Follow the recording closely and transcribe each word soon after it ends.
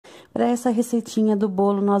Para essa receitinha do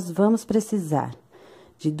bolo, nós vamos precisar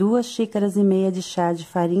de 2,5 xícaras de chá de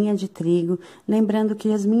farinha de trigo, lembrando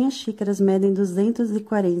que as minhas xícaras medem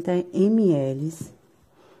 240 ml,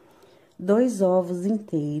 2 ovos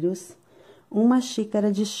inteiros, 1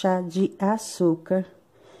 xícara de chá de açúcar,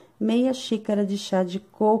 meia xícara de chá de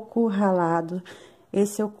coco ralado.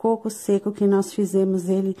 Esse é o coco seco que nós fizemos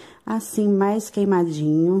ele assim mais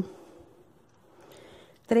queimadinho.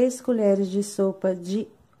 3 colheres de sopa de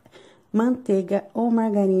manteiga ou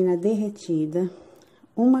margarina derretida,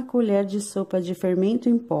 1 colher de sopa de fermento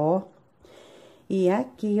em pó, e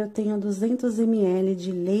aqui eu tenho 200 ml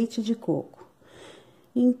de leite de coco.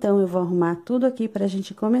 Então, eu vou arrumar tudo aqui pra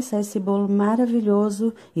gente começar esse bolo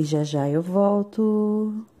maravilhoso e já já eu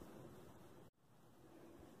volto.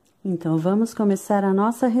 Então, vamos começar a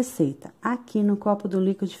nossa receita. Aqui no copo do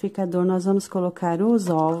liquidificador, nós vamos colocar os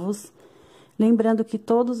ovos. Lembrando que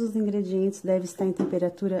todos os ingredientes devem estar em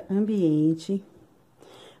temperatura ambiente.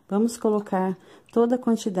 Vamos colocar toda a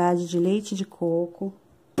quantidade de leite de coco,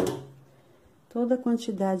 toda a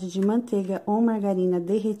quantidade de manteiga ou margarina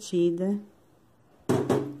derretida,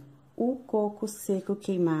 o coco seco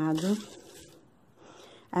queimado.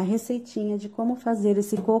 A receitinha de como fazer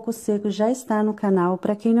esse coco seco já está no canal.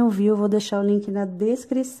 Para quem não viu, eu vou deixar o link na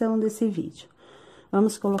descrição desse vídeo.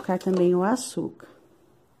 Vamos colocar também o açúcar.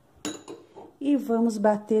 E vamos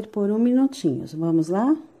bater por 1 minutinho. Vamos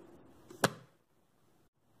lá?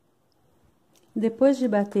 Depois de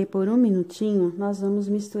bater por 1 minutinho, nós vamos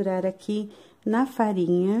misturar aqui na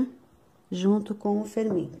farinha, junto com o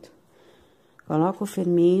fermento. Coloca o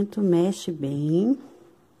fermento, mexe bem.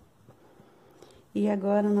 E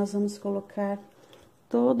agora, nós vamos colocar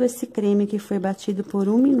todo esse creme que foi batido por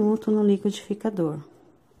 1 minuto no liquidificador.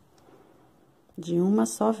 De uma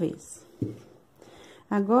só vez.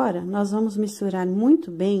 Agora, nós vamos misturar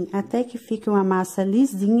muito bem até que fique uma massa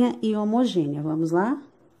lisinha e homogênea. Vamos lá?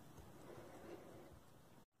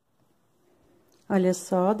 Olha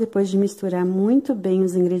só, depois de misturar muito bem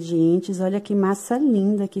os ingredientes, olha que massa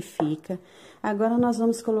linda que fica. Agora, nós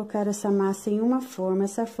vamos colocar essa massa em uma forma.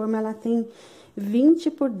 Essa forma, ela tem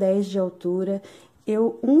 20 por 10 de altura.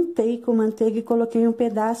 Eu untei com manteiga e coloquei um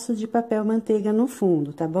pedaço de papel manteiga no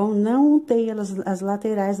fundo, tá bom? Não untei as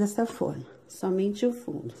laterais dessa forma, somente o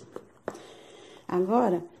fundo.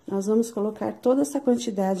 Agora, nós vamos colocar toda essa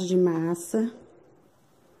quantidade de massa.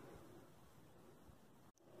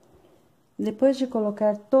 Depois de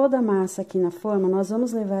colocar toda a massa aqui na forma, nós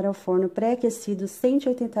vamos levar ao forno pré-aquecido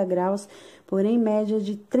 180 graus, por em média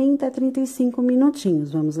de 30 a 35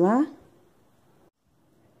 minutinhos. Vamos lá?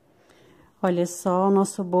 Olha só, o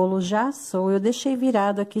nosso bolo já assou. Eu deixei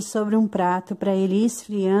virado aqui sobre um prato para ele ir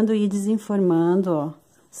esfriando e desenformando, ó.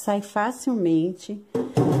 Sai facilmente.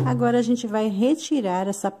 Agora, a gente vai retirar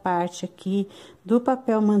essa parte aqui do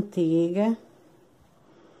papel manteiga.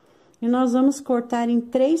 E nós vamos cortar em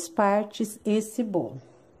 3 partes esse bolo.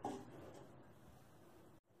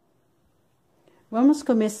 Vamos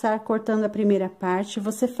começar cortando a primeira parte.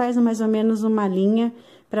 Você faz mais ou menos uma linha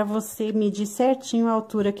para você medir certinho a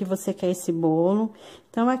altura que você quer esse bolo.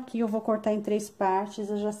 Então, aqui eu vou cortar em 3 partes.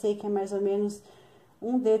 Eu já sei que é mais ou menos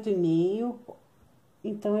 1,5 dedos.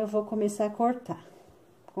 Então, eu vou começar a cortar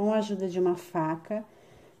com a ajuda de uma faca.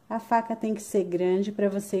 A faca tem que ser grande para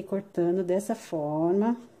você ir cortando dessa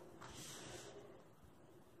forma.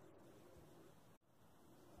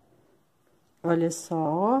 Olha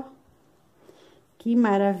só, que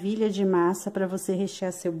maravilha de massa para você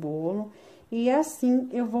rechear seu bolo. E assim,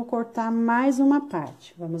 eu vou cortar mais uma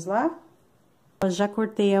parte. Vamos lá? Eu já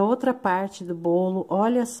cortei a outra parte do bolo.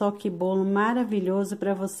 Olha só que bolo maravilhoso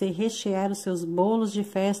para você rechear os seus bolos de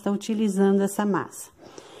festa utilizando essa massa.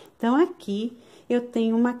 Então, aqui eu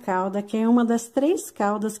tenho uma calda, que é uma das 3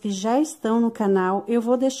 caldas que já estão no canal. Eu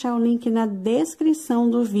vou deixar o link na descrição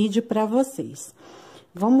do vídeo para vocês.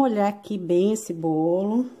 Vamos molhar aqui bem esse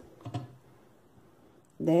bolo,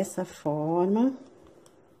 dessa forma.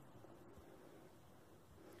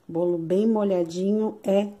 Bolo bem molhadinho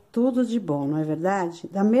é tudo de bom, não é verdade?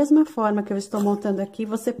 Da mesma forma que eu estou montando aqui,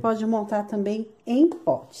 você pode montar também em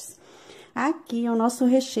potes. Aqui é o nosso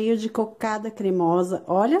recheio de cocada cremosa.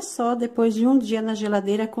 Olha só, depois de um dia na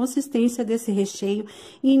geladeira, a consistência desse recheio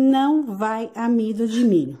e não vai amido de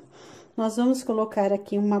milho. Nós vamos colocar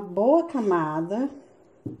aqui uma boa camada.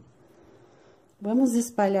 Vamos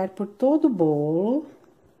espalhar por todo o bolo.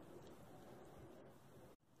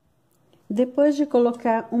 Depois de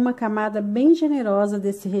colocar uma camada bem generosa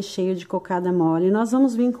desse recheio de cocada mole, nós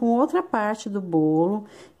vamos vir com outra parte do bolo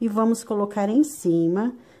e vamos colocar em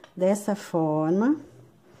cima, dessa forma.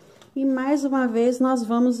 E mais uma vez, nós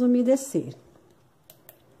vamos umedecer.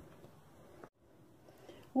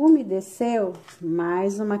 Umedeceu,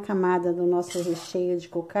 mais uma camada do nosso recheio de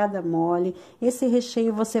cocada mole. Esse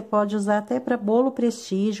recheio você pode usar até para bolo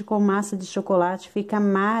prestígio com massa de chocolate, fica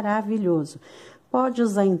maravilhoso. Pode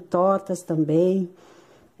usar em tortas também.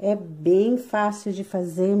 É bem fácil de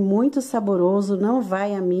fazer, muito saboroso, não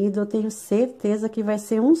vai amido. Eu tenho certeza que vai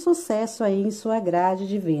ser um sucesso aí em sua grade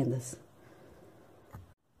de vendas.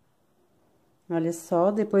 Olha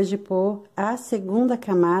só, depois de pôr a segunda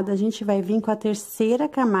camada, a gente vai vir com a terceira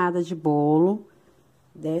camada de bolo,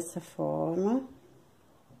 dessa forma.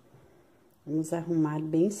 Vamos arrumar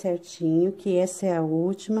bem certinho, que essa é a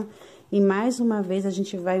última. E mais uma vez, a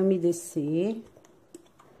gente vai umedecer.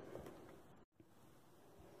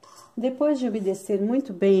 Depois de umedecer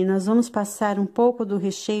muito bem, nós vamos passar um pouco do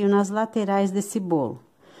recheio nas laterais desse bolo,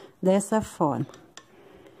 dessa forma.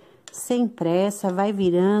 Sem pressa, vai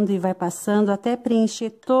virando e vai passando até preencher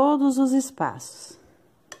todos os espaços.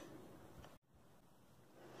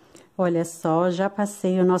 Olha só, já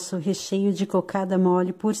passei o nosso recheio de cocada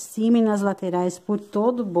mole por cima e nas laterais por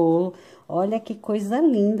todo o bolo. Olha que coisa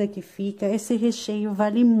linda que fica. Esse recheio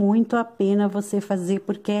vale muito a pena você fazer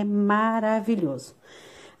porque é maravilhoso.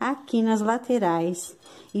 Aqui nas laterais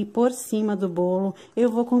e por cima do bolo, eu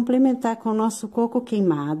vou complementar com o nosso coco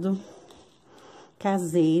queimado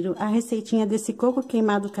caseiro. A receitinha desse coco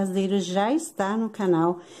queimado caseiro já está no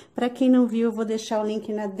canal. Para quem não viu, eu vou deixar o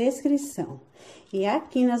link na descrição. E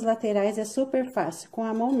aqui nas laterais é super fácil. Com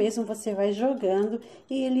a mão mesmo você vai jogando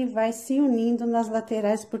e ele vai se unindo nas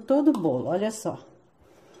laterais por todo o bolo. Olha só.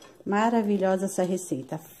 Maravilhosa essa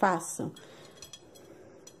receita. Façam.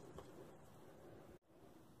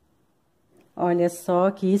 Olha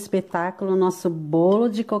só que espetáculo, nosso bolo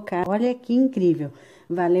de cocada. Olha que incrível.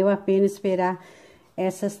 Valeu a pena esperar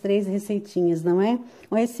essas 3 receitinhas, não é?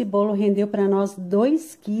 Esse bolo rendeu para nós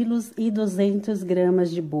 2,2 kg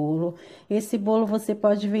de bolo. Esse bolo você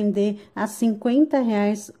pode vender a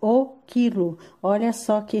R$50 o quilo. Olha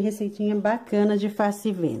só que receitinha bacana de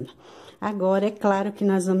fácil venda. Agora, é claro que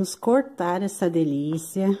nós vamos cortar essa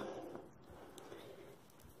delícia.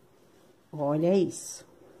 Olha isso.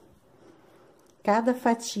 Cada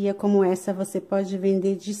fatia como essa você pode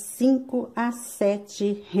vender de R$5 a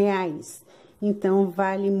R$7. Então,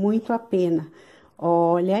 vale muito a pena.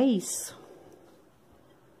 Olha isso.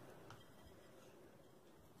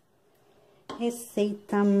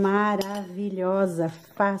 Receita maravilhosa.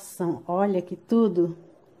 Façam. Olha que tudo.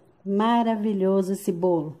 Maravilhoso esse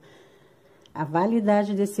bolo. A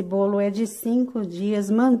validade desse bolo é de 5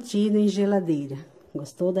 dias mantido em geladeira.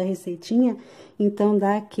 Gostou da receitinha? Então,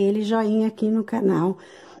 dá aquele joinha aqui no canal.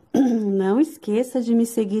 Não esqueça de me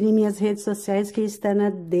seguir em minhas redes sociais, que está na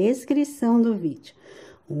descrição do vídeo.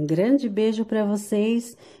 Um grande beijo para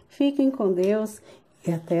vocês, fiquem com Deus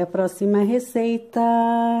e até a próxima receita!